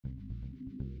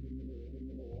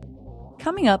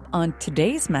Coming up on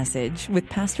today's message with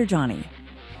Pastor Johnny.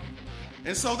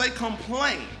 And so they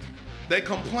complained. They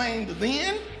complained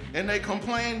then, and they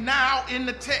complain now in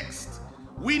the text.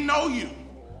 We know you.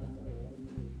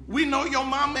 We know your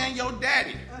mama and your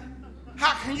daddy.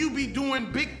 How can you be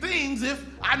doing big things if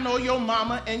I know your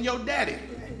mama and your daddy?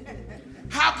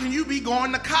 How can you be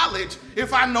going to college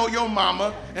if I know your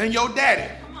mama and your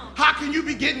daddy? How can you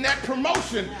be getting that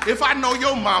promotion if I know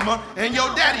your mama and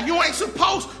your daddy? You ain't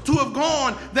supposed to have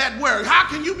gone that way. How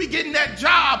can you be getting that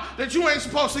job that you ain't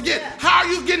supposed to get? How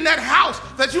are you getting that house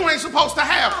that you ain't supposed to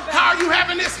have? How are you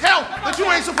having this health that you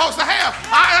ain't supposed to have?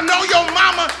 I know your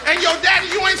mama and your daddy,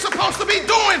 you ain't supposed to be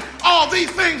doing all these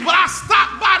things, but I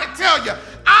stopped by to tell you,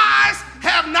 eyes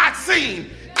have not seen,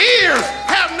 ears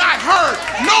have not heard,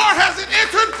 nor has it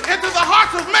entered into the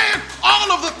hearts of man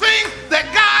all of the things that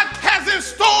God has in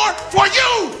store for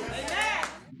you.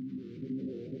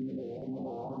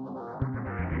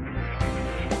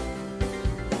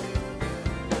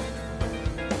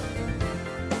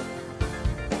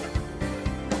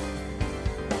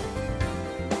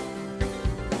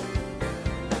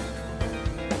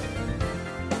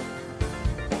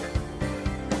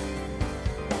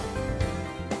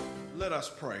 Let us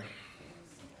pray.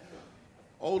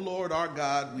 Oh Lord, our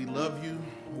God, we love you,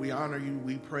 we honor you,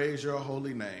 we praise your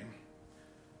holy name.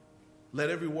 Let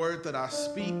every word that I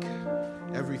speak,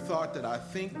 every thought that I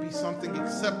think be something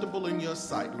acceptable in your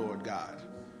sight, Lord God.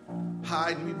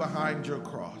 Hide me behind your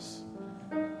cross.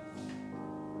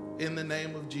 In the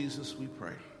name of Jesus we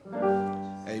pray.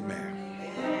 Amen.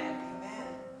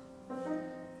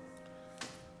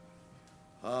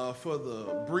 For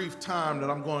the brief time that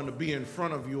I'm going to be in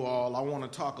front of you all, I want to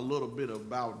talk a little bit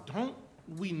about Don't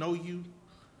We Know You?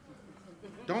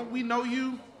 Don't we know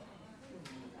you?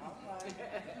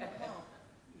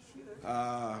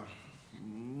 I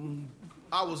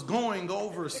was going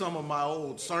over some of my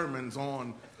old sermons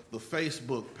on the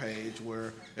Facebook page,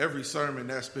 where every sermon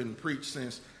that's been preached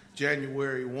since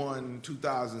January 1,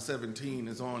 2017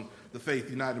 is on the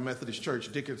Faith United Methodist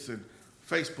Church Dickinson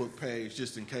Facebook page,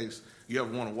 just in case you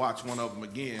ever want to watch one of them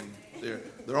again.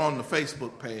 They're on the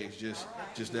Facebook page, just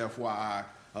FYI.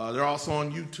 They're also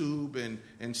on YouTube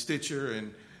and Stitcher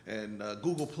and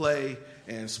Google Play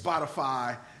and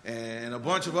Spotify and a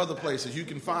bunch of other places. You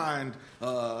can find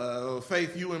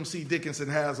Faith UMC Dickinson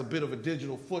has a bit of a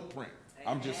digital footprint.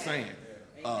 I'm just saying.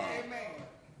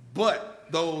 But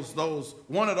those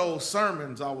one of those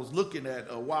sermons I was looking at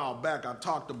a while back, I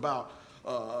talked about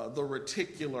the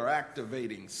reticular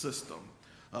activating system.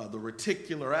 The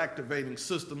reticular activating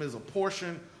system is a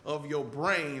portion of your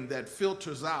brain that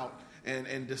filters out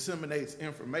and disseminates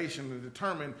information to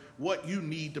determine what you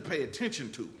need to pay attention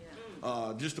to.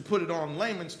 Just to put it on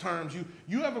layman's terms,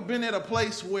 you ever been at a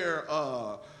place where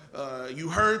you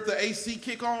heard the AC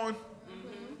kick on?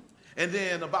 And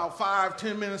then about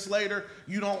 5-10 minutes later,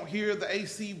 you don't hear the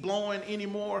AC blowing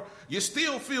anymore. You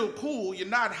still feel cool. You're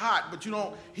not hot, but you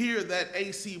don't hear that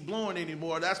AC blowing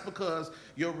anymore. That's because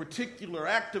your reticular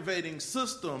activating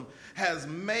system has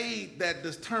made that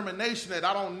determination that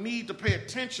I don't need to pay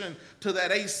attention to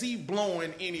that AC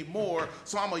blowing anymore,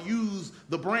 so I'm going to use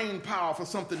the brain power for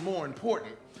something more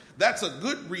important. That's a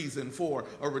good reason for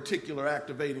a reticular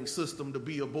activating system to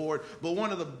be aboard. But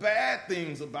one of the bad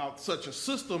things about such a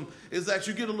system is that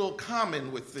you get a little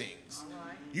common with things.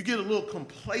 You get a little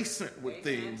complacent with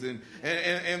things. And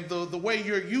the way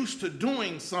you're used to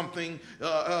doing something,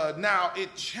 now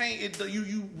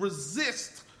you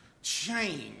resist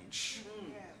change.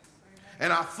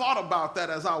 And I thought about that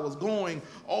as I was going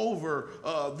over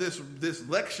this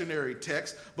lectionary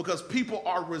text, because people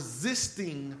are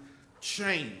resisting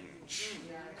change.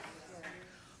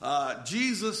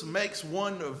 Jesus makes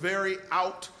one very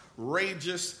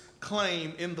outrageous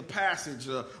claim in the passage,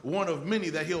 one of many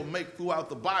that he'll make throughout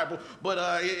the Bible, but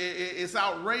it's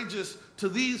outrageous to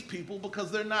these people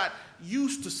because they're not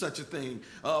used to such a thing.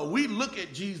 We look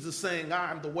at Jesus saying, I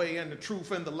am the way and the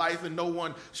truth and the life, and no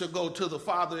one shall go to the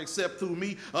Father except through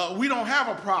me. We don't have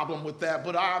a problem with that,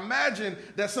 but I imagine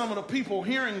that some of the people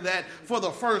hearing that for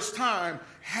the first time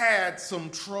had some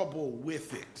trouble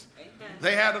with it.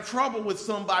 They had a trouble with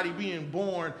somebody being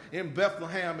born in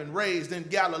Bethlehem and raised in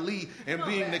Galilee and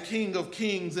being the King of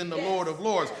Kings and the Lord of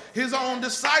Lords. His own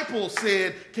disciples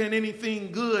said, can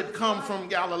anything good come from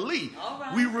Galilee?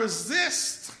 We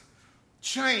resist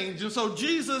change. And so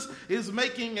Jesus is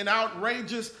making an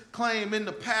outrageous claim in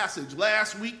the passage.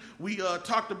 Last week, we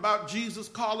talked about Jesus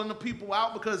calling the people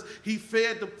out because he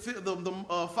fed the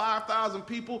 5,000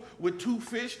 people with 2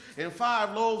 fish and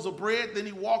 5 loaves of bread. Then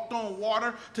he walked on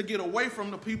water to get away from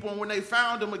the people. And when they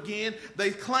found him again, they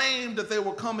claimed that they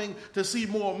were coming to see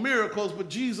more miracles. But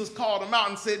Jesus called them out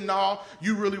and said, no,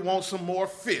 you really want some more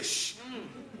fish.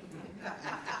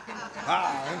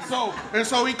 And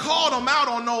so he called them out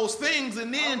on those things,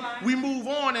 and then we move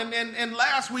on. And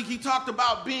last week he talked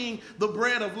about being the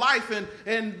bread of life,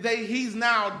 and he's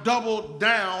now doubled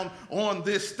down on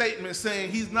this statement, saying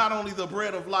he's not only the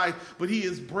bread of life, but he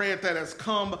is bread that has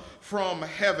come from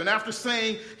heaven. After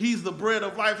saying he's the bread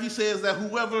of life, he says that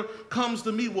whoever comes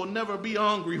to me will never be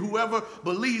hungry. Whoever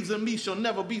believes in me shall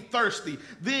never be thirsty.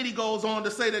 Then he goes on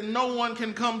to say that no one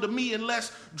can come to me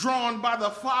unless drawn by the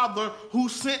Father who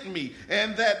sent me,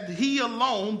 and that he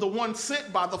alone, the one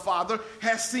sent by the Father,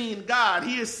 has seen God.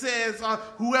 He says,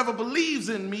 whoever believes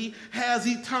in me has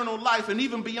eternal life, and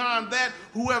even beyond that,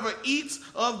 whoever eats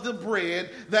of the bread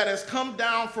that has come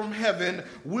down from heaven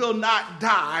will not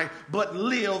die, but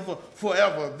live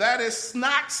forever. That is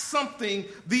not something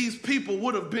these people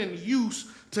would have been used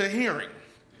to hearing.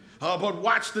 But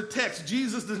watch the text.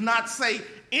 Jesus does not say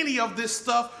any of this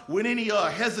stuff with any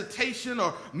hesitation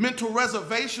or mental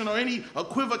reservation or any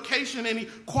equivocation, any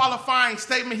qualifying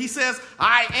statement. He says,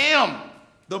 I am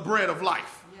the bread of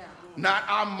life. Yeah. Not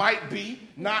I might be,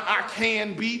 not I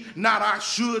can be, not I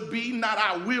should be, not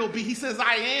I will be. He says,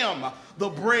 I am the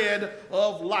bread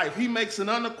of life. He makes an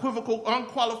unequivocal,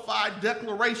 unqualified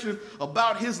declaration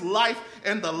about his life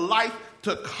and the life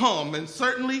to come. And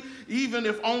certainly, even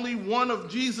if only one of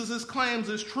Jesus' claims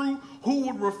is true, who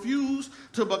would refuse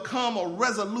to become a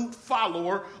resolute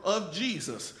follower of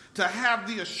Jesus? To have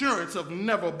the assurance of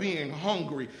never being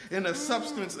hungry in a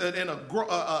substance, in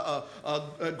a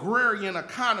agrarian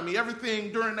economy.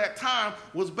 Everything during that time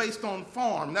was based on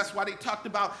farm. That's why they talked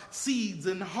about seeds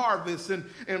and harvest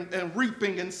and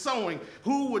reaping and sowing.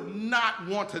 Who would not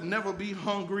want to never be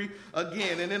hungry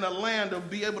again? And in a land of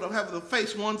be able to have to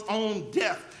face one's own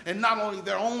death, and not only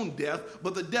their own death,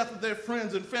 but the death of their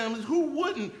friends and families, who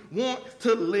wouldn't want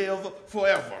to live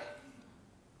forever?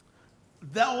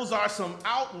 Those are some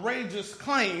outrageous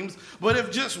claims, but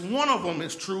if just one of them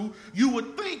is true, you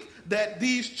would think that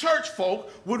these church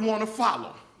folk would want to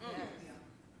follow.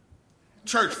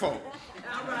 Church folk.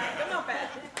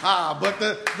 But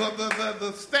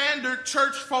the standard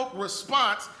church folk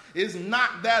response is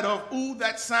not that of, ooh,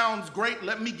 that sounds great.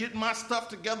 Let me get my stuff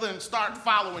together and start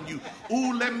following you.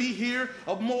 Ooh, let me hear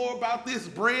more about this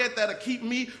bread that'll keep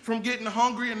me from getting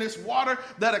hungry and this water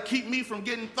that'll keep me from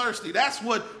getting thirsty. That's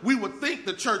what we would think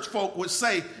the church folk would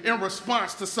say in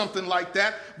response to something like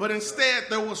that. But instead,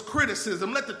 there was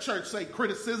criticism. Let the church say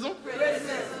criticism.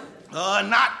 Criticism.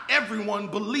 Not everyone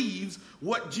believes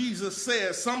what Jesus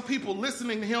says. Some people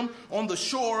listening to him on the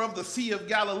shore of the Sea of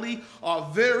Galilee are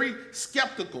very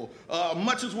skeptical.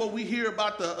 Much as what we hear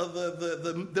about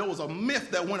there was a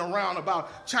myth that went around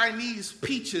about Chinese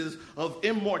peaches of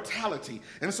immortality.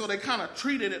 And so they kind of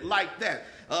treated it like that.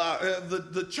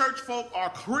 The church folk are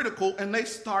critical, and they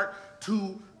start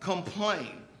to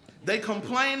complain. They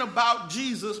complain about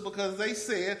Jesus because they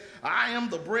said, I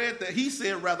am the bread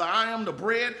that I am the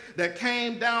bread that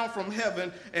came down from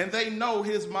heaven, and they know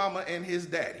his mama and his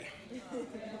daddy.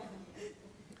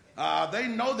 They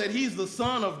know that he's the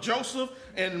son of Joseph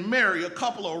and Mary, a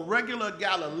couple of regular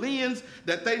Galileans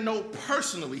that they know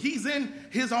personally. He's in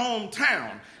his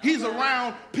hometown. He's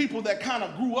around people that kind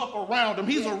of grew up around him.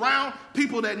 He's around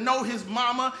people that know his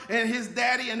mama and his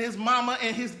daddy and his mama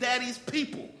and his daddy's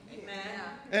people.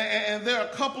 And there are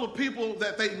a couple of people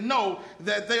that they know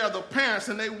that they are the parents,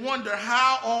 and they wonder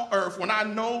how on earth, when I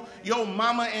know your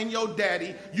mama and your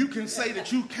daddy, you can say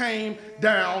that you came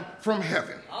down from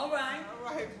heaven. All right.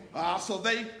 So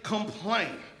they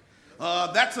complain.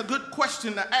 That's a good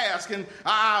question to ask. And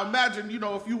I imagine,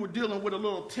 if you were dealing with a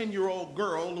little 10-year-old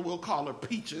girl, we'll call her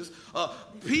Peaches.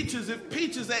 If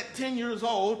Peaches at 10 years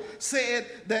old said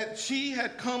that she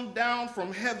had come down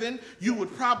from heaven, you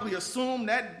would probably assume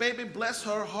that baby, bless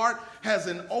her heart, has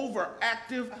an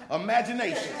overactive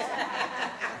imagination.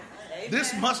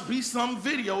 This must be some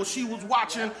video she was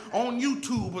watching on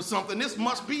YouTube or something. This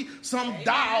must be some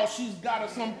doll she's got, or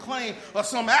some claim, or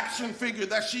some action figure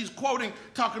that she's quoting,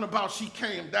 talking about she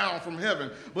came down from heaven.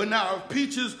 But now if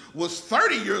Peaches was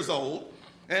 30 years old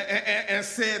and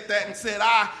said that, and said,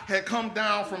 I had come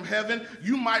down from heaven,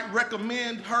 you might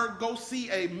recommend her go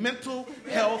see a mental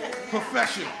health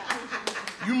professional.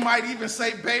 You might even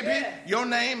say, baby, your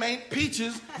name ain't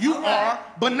Peaches, you are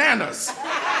Bananas.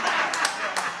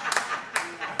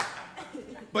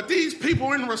 But these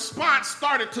people in response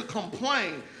started to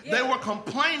complain. They were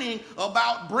complaining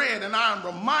about bread, and I'm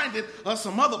reminded of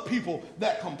some other people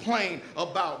that complain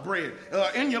about bread.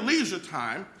 In your leisure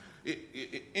time,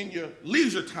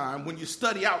 when you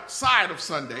study outside of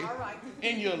Sunday,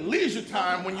 in your leisure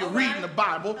time when you're reading the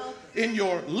Bible, in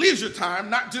your leisure time,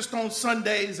 not just on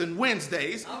Sundays and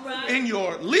Wednesdays, in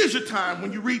your leisure time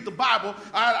when you read the Bible,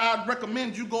 I'd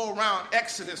recommend you go around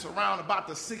Exodus, around about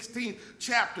the 16th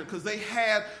chapter, because they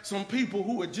had some people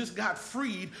who had just got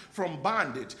freed from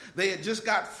bondage. They had just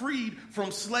got freed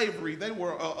from slavery. They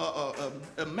were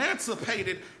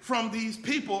emancipated from these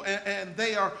people, and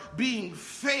they are being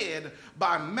fed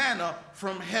by manna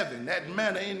from heaven. That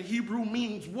manna in Hebrew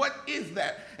means, what is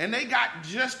that? And they got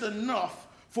just enough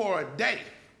for a day.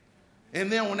 And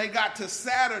then when they got to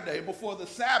Saturday, before the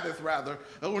Sabbath rather,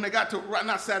 when they got to,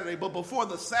 not Saturday, but before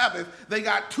the Sabbath, they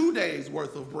got 2 days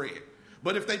worth of bread.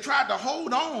 But if they tried to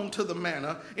hold on to the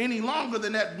manna any longer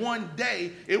than that one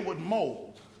day, it would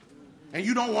mold. And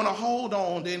you don't want to hold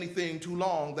on to anything too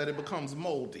long that it becomes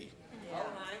moldy.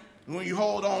 When you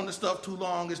hold on to stuff too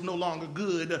long, it's no longer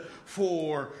good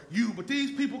for you. But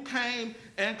these people came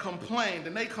and complained.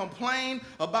 And they complained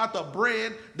about the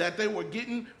bread that they were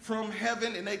getting from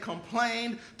heaven. And they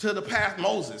complained to the pastor,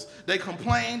 Moses. They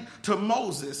complained to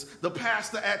Moses, the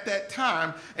pastor at that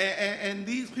time. And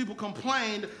these people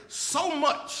complained so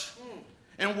much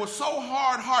and were so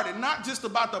hard-hearted, not just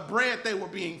about the bread they were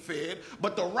being fed,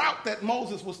 but the route that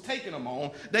Moses was taking them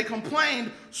on. They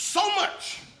complained so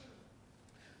much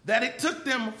that it took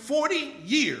them 40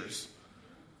 years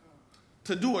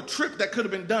to do a trip that could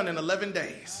have been done in 11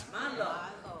 days. My Lord.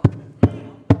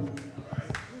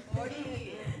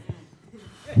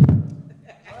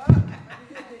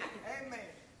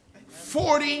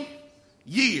 40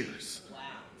 years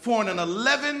for an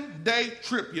 11-day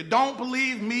trip. You don't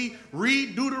believe me?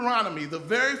 Read Deuteronomy, the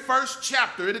very first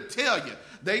chapter. It'll tell you.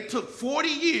 They took 40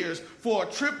 years for a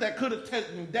trip that could have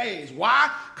taken days.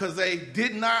 Why? Because they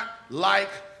did not like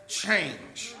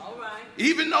change. All right.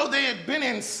 Even though they had been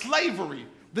in slavery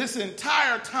this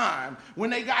entire time, when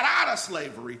they got out of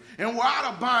slavery and were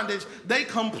out of bondage, they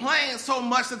complained so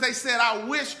much that they said, I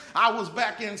wish I was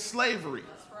back in slavery.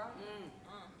 That's right.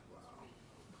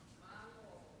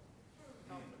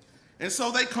 And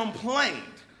so they complained.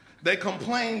 They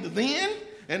complained then,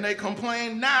 and they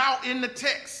complain now in the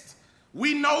text.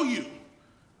 We know you.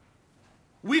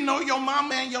 We know your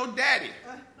mama and your daddy.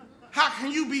 How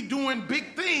can you be doing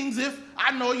big things if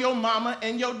I know your mama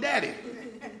and your daddy?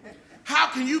 How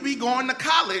can you be going to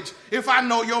college if I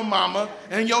know your mama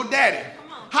and your daddy?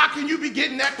 How can you be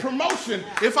getting that promotion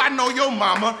if I know your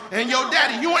mama and your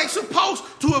daddy? You ain't supposed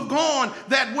to have gone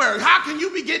that way. How can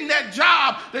you be getting that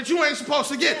job that you ain't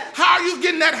supposed to get? How are you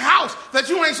getting that house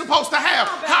that you ain't supposed to have?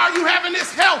 How are you having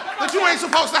this health that you ain't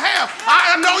supposed to have?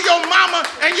 I know your mama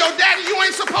and your daddy, you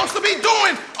ain't supposed to be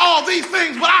doing all these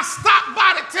things, but I stopped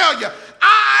by to tell you,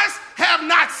 eyes have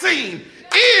not seen,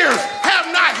 ears have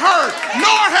not heard,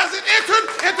 nor has it entered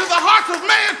into the hearts of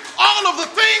man all of the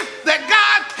things that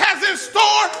God has in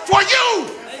store for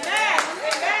you.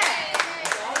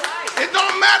 It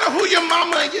don't matter who your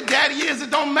mama and your daddy is. It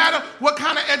don't matter what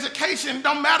kind of education. It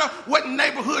don't matter what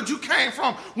neighborhood you came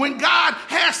from. When God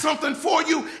has something for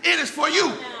you, it is for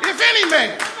you. If any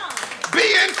man be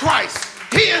in Christ,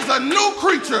 he is a new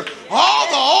creature. All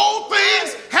the old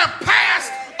things have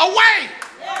passed away.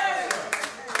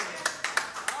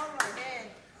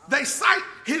 They cite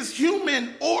his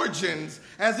human origins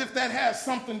as if that has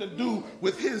something to do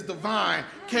with his divine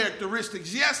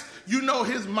characteristics. Yes, you know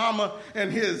his mama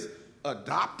and his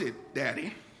adopted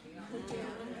daddy.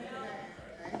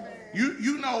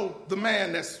 You know the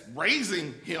man that's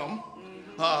raising him,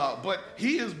 but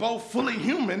he is both fully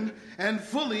human and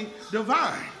fully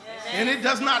divine. And it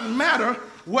does not matter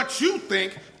what you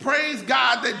think. Praise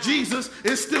God that Jesus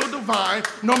is still divine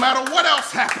no matter what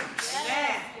else happens.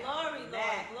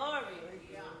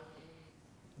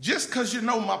 Just because you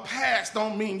know my past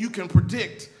don't mean you can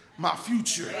predict my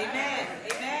future. Amen.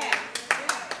 Amen.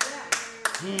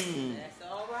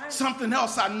 That's all right. Something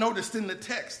else I noticed in the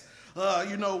text.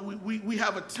 We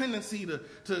have a tendency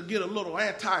to get a little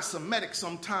anti-Semitic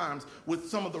sometimes with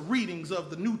some of the readings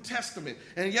of the New Testament.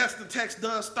 And yes, the text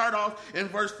does start off in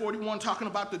verse 41 talking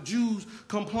about the Jews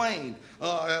complained.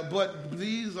 But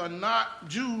these are not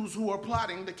Jews who are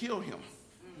plotting to kill him.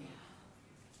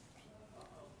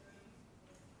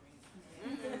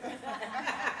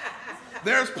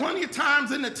 There's plenty of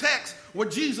times in the text where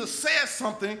Jesus says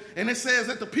something and it says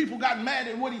that the people got mad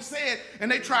at what he said and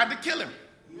they tried to kill him.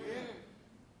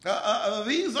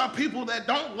 These are people that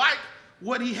don't like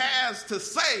what he has to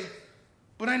say,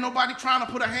 but ain't nobody trying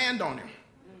to put a hand on him.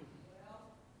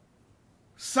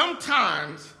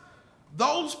 Sometimes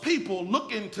those people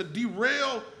looking to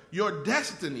derail your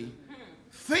destiny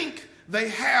think they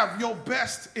have your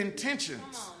best intentions.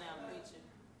 Come on now, preacher.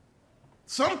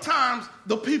 Sometimes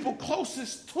the people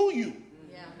closest to you,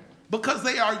 because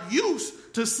they are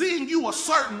used to seeing you a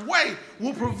certain way,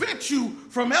 will prevent you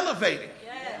from elevating.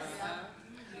 Yes.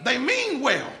 They mean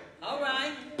well, All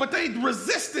right. but they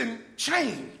resisting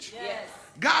change. Yes.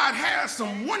 God has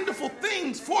some wonderful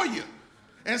things for you.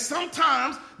 And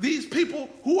sometimes these people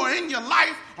who are in your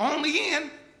life are only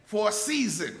in for a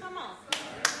season. Come on.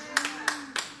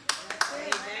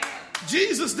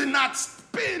 Jesus did not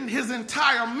spend his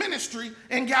entire ministry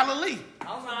in Galilee.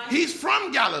 All right. He's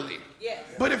from Galilee. Yes.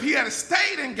 But if he had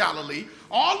stayed in Galilee,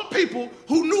 all the people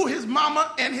who knew his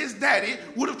mama and his daddy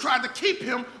would have tried to keep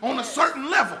him on a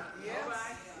certain level.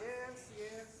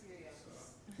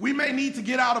 We may need to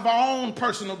get out of our own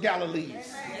personal Galilees.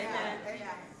 Amen.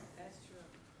 That's true.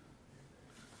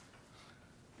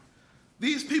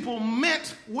 These people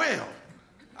meant well.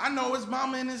 I know his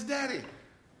mama and his daddy.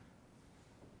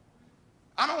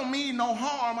 I don't mean no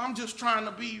harm. I'm just trying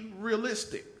to be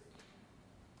realistic.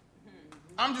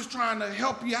 I'm just trying to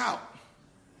help you out.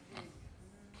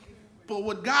 But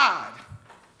what God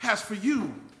has for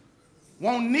you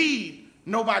won't need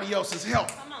nobody else's help.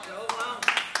 Come on.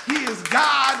 He is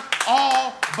God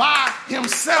all by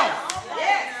himself.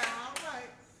 Yes.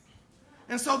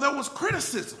 And so there was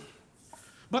criticism.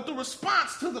 But the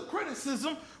response to the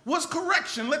criticism was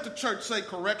correction. Let the church say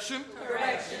correction.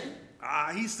 Correction.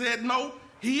 He said, no,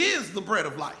 he is the bread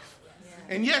of life.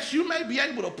 And yes, you may be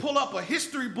able to pull up a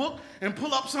history book and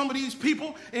pull up some of these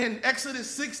people in Exodus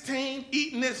 16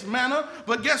 eating this manna,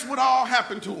 but guess what all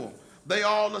happened to them? They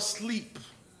all asleep.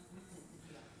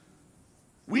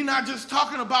 We're not just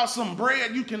talking about some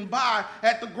bread you can buy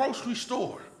at the grocery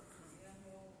store.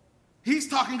 He's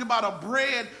talking about a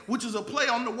bread which is a play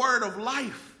on the word of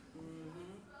life.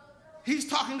 He's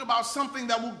talking about something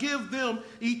that will give them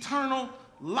eternal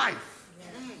life.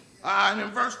 And in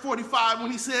verse 45,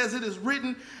 when he says it is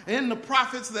written in the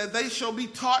prophets that they shall be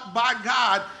taught by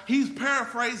God, he's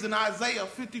paraphrasing Isaiah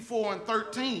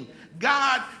 54:13.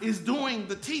 God is doing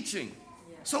the teaching.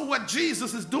 So what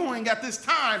Jesus is doing at this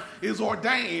time is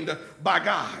ordained by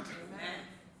God.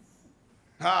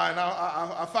 And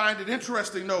I find it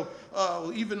interesting, though,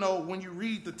 even though when you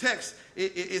read the text,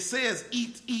 it says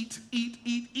eat, eat, eat,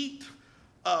 eat, eat.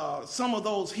 Some of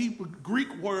those Hebrew,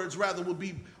 Greek words, rather, would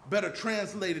be better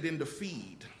translated into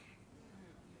feed.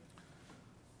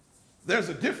 There's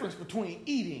a difference between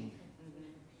eating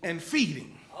and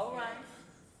feeding. All right.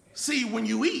 See, when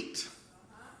you eat,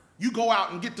 you go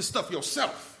out and get the stuff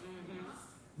yourself.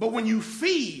 But when you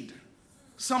feed,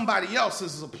 somebody else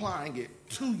is applying it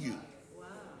to you.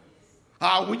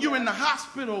 When you're in the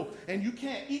hospital and you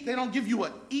can't eat, they don't give you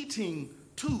an eating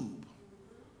tube.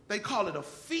 They call it a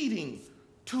feeding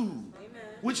tube,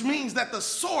 which means that the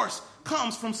source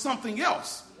comes from something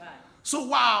else. Right. So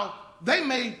while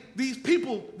these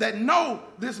people that know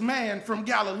this man from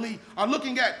Galilee are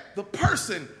looking at the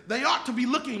person, they ought to be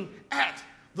looking at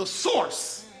the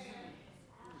source.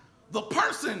 The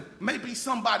person may be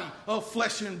somebody of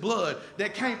flesh and blood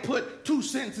that can't put two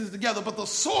sentences together, but the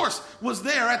source was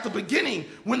there at the beginning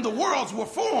when the worlds were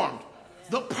formed.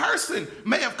 The person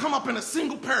may have come up in a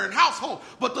single parent household,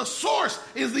 but the source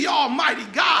is the Almighty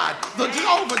God, the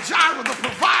Jehovah Jireh, the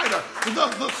provider.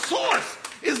 The source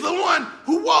is the one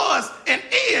who was and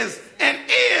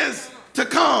is to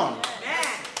come.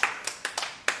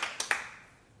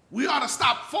 We ought to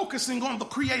stop focusing on the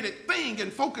created thing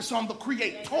and focus on the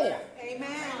creator.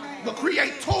 Amen. The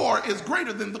creator is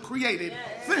greater than the created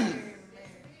thing.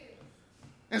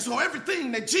 And so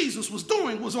everything that Jesus was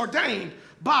doing was ordained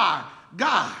by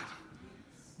God.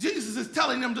 Jesus is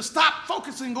telling them to stop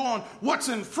focusing on what's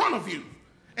in front of you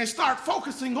and start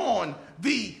focusing on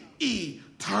the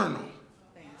eternal.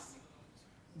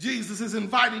 Jesus is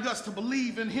inviting us to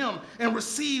believe in him and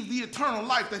receive the eternal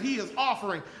life that he is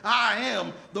offering. I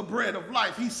am the bread of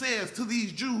life. He says to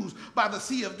these Jews by the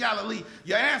Sea of Galilee,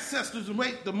 your ancestors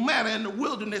ate the manna in the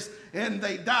wilderness and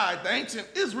they died. The ancient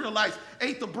Israelites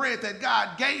ate the bread that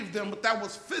God gave them, but that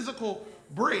was physical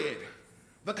bread.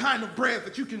 The kind of bread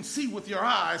that you can see with your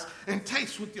eyes and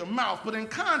taste with your mouth. But in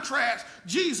contrast,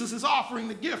 Jesus is offering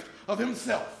the gift of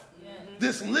himself.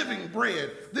 This living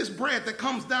bread, this bread that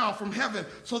comes down from heaven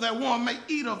so that one may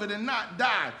eat of it and not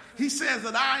die. He says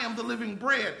that I am the living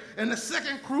bread. And the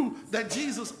second clue that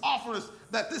Jesus offers,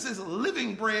 that this is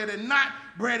living bread and not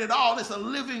bread at all, it's a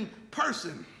living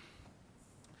person.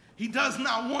 He does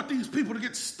not want these people to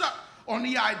get stuck on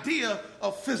the idea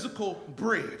of physical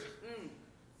bread.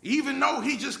 Even though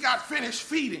he just got finished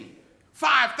feeding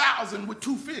 5,000 with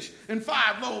 2 fish and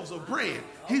 5 loaves of bread.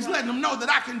 He's letting them know that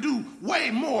I can do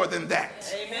way more than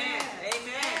that. Amen.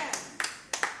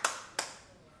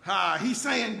 Amen. He's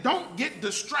saying don't get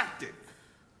distracted.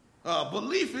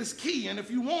 Belief is key, and if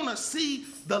you want to see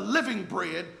the living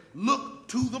bread, look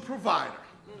to the provider.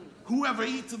 Whoever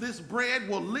eats of this bread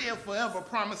will live forever,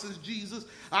 promises Jesus.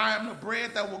 I am the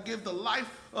bread that will give the life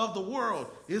of the world,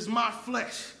 is my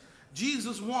flesh.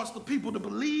 Jesus wants the people to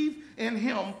believe in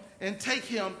him and take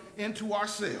him into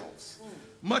ourselves,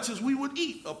 much as we would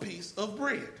eat a piece of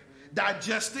bread,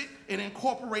 digest it and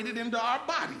incorporate it into our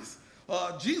bodies.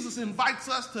 Jesus invites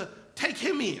us to take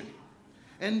him in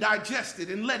and digest it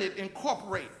and let it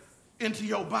incorporate into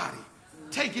your body.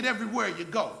 Take it everywhere you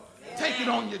go. Take it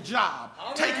on your job.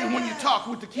 Take it when you talk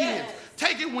with the kids.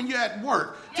 Take it when you're at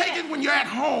work. Take it when you're at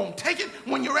home. Take it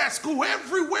when you're at school.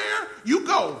 Everywhere you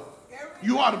go,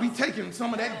 you ought to be taking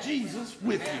some of that Jesus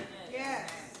with you.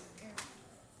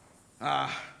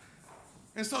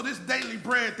 And so this daily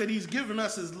bread that he's given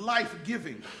us is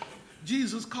life-giving.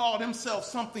 Jesus called himself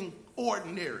something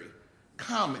ordinary,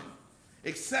 common,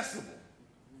 accessible.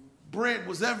 Bread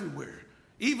was everywhere.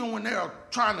 Even when they are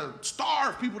trying to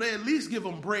starve people, they at least give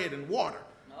them bread and water.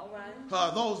 All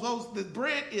right. The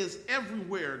bread is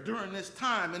everywhere during this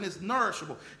time, and it's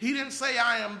nourishable. He didn't say,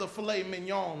 I am the filet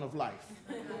mignon of life.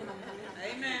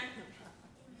 Amen.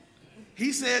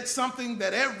 He said something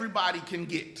that everybody can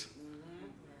get.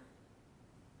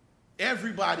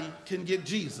 Everybody can get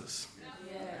Jesus.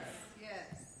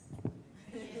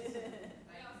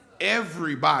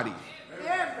 Everybody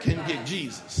can get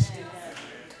Jesus.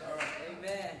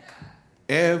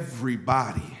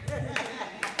 Everybody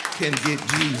can get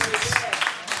Jesus.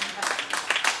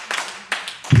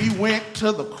 He went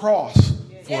to the cross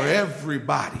for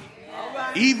everybody.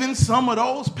 Even some of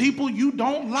those people you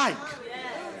don't like.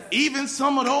 Even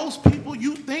some of those people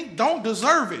you think don't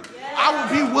deserve it. I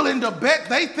would be willing to bet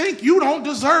they think you don't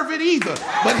deserve it either.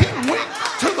 But he went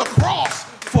to the cross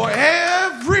for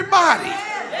everybody.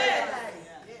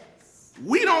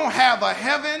 We don't have a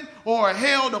heaven or a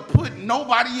hell to put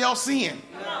nobody else in.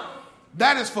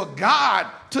 That is for God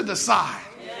to decide.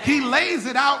 He lays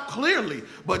it out clearly.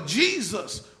 But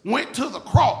Jesus went to the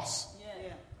cross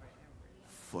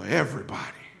for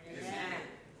everybody.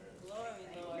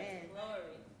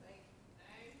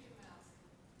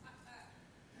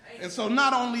 And so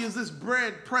not only is this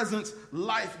bread presence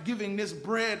life-giving, this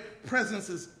bread presence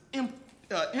is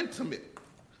intimate.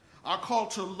 Our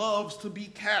culture loves to be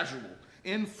casual,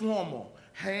 informal,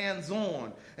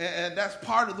 hands-on. And that's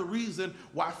part of the reason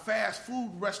why fast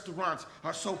food restaurants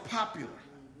are so popular.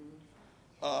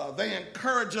 They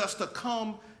encourage us to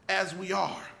come as we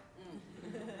are.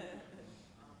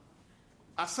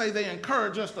 I say they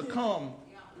encourage us to come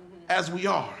as we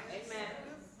are.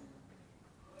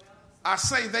 I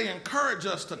say they encourage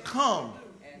us to come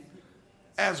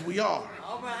as we are.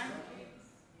 All right.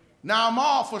 Now, I'm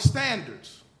all for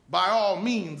standards. By all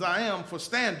means, I am for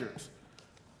standards.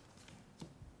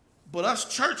 But us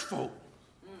church folk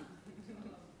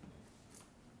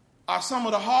are some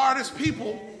of the hardest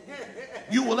people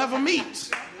you will ever meet.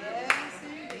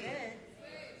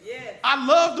 I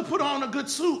love to put on a good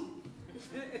suit,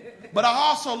 but I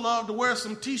also love to wear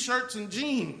some t-shirts and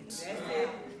jeans.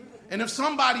 And if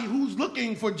somebody who's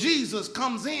looking for Jesus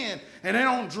comes in and they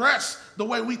don't dress the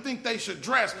way we think they should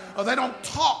dress, or they don't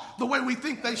talk the way we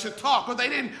think they should talk, or they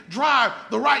didn't drive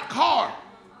the right car,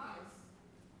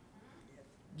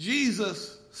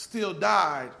 Jesus still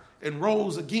died and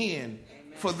rose again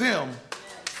for them,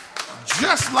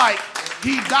 just like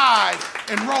he died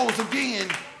and rose again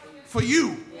for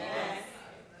you.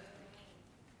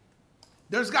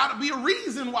 There's got to be a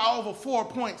reason why over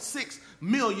 4.6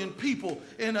 million people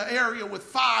in an area with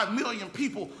 5 million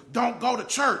people don't go to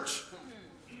church.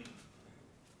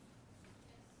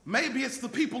 Maybe it's the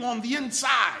people on the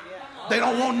inside they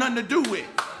don't want nothing to do with.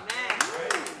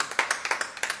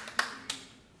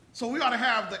 So we ought to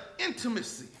have the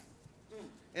intimacy.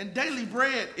 And daily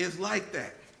bread is like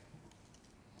that.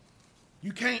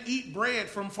 You can't eat bread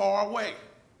from far away.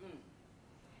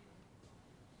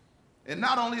 And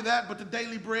not only that, but the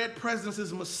daily bread presence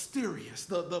is mysterious.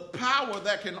 The power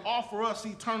that can offer us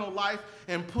eternal life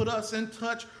and put us in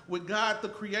touch with God, the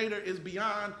Creator, is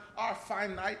beyond our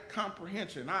finite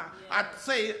comprehension. I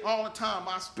say it all the time.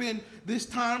 I spend this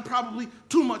time, probably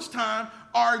too much time,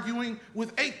 arguing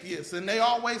with atheists. And they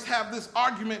always have this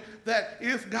argument that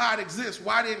if God exists,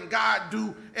 why didn't God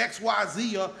do X, Y,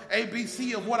 Z, or A, B,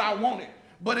 C of what I wanted?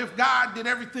 But if God did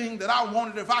everything that I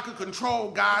wanted, if I could control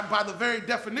God by the very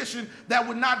definition, that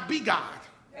would not be God.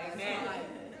 Amen.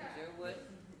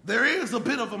 There is a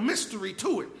bit of a mystery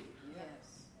to it.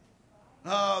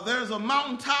 There's a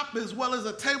mountaintop as well as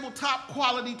a tabletop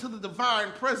quality to the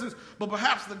divine presence, but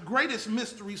perhaps the greatest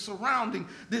mystery surrounding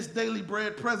this daily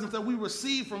bread presence that we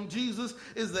receive from Jesus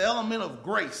is the element of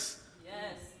grace.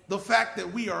 Yes. The fact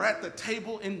that we are at the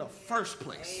table in the first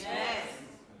place. Yes.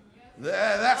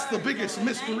 That's the biggest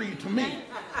mystery to me.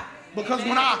 Because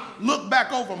when I look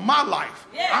back over my life,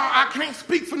 I can't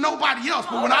speak for nobody else,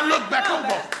 but when I look back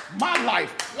over my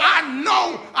life, I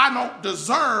know I don't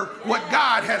deserve what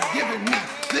God has given me,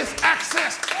 this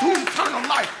access to eternal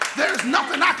life. There's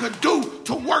nothing I could do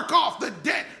to work off the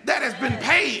debt that has been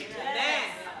paid.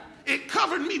 It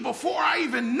covered me before I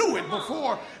even knew it,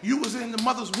 before you was in the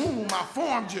mother's womb, I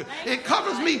formed you. It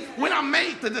covers me when I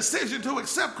made the decision to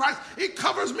accept Christ. It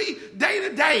covers me day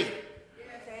to day.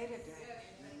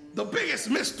 The biggest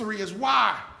mystery is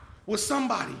why would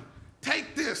somebody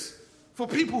take this for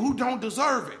people who don't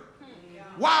deserve it?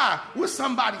 Why would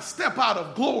somebody step out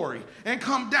of glory and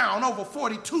come down over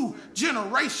 42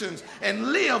 generations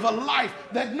and live a life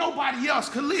that nobody else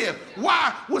could live?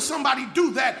 Why would somebody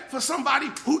do that for somebody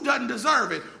who doesn't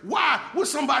deserve it? Why would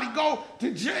somebody go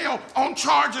to jail on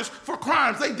charges for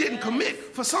crimes they didn't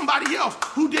commit for somebody else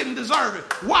who didn't deserve it?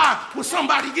 Why would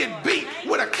somebody get beat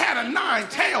with a cat of nine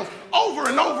tails over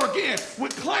and over again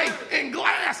with clay and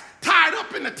glass tied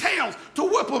up in the tails to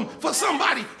whip them for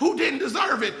somebody who didn't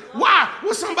deserve it? Why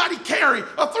would somebody carry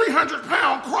a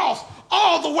 300-pound cross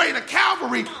all the way to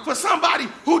Calvary for somebody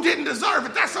who didn't deserve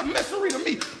it? That's a mystery to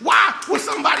me. Why would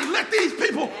somebody let these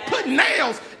people put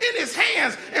nails in his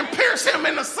hands and pierce him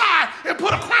in the side and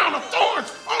put a crown of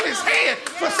thorns on his head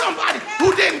for somebody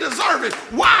who didn't deserve it?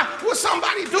 Why would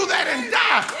somebody do that and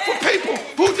die for people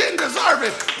who didn't deserve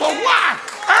it? But why,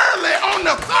 early on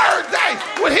the third day,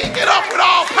 would he get up with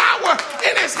all power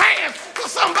in his hands for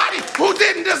somebody who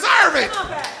didn't deserve it?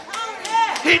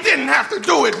 He didn't have to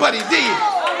do it, but he did.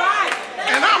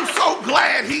 And I'm so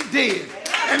glad he did.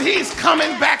 And he's coming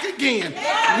back again.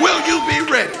 Will you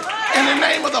be ready? In the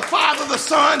name of the Father, the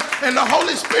Son, and the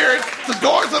Holy Spirit, the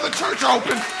doors of the church are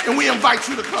open, and we invite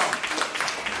you to come.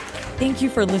 Thank you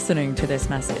for listening to this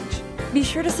message. Be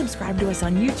sure to subscribe to us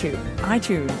on YouTube,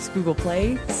 iTunes, Google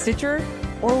Play, Stitcher,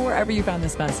 or wherever you found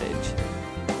this message.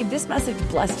 If this message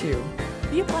blessed you,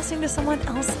 be a blessing to someone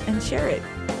else and share it.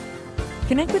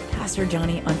 Connect with Pastor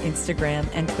Johnny on Instagram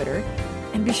and Twitter,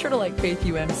 and be sure to like Faith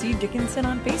UMC Dickinson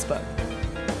on Facebook.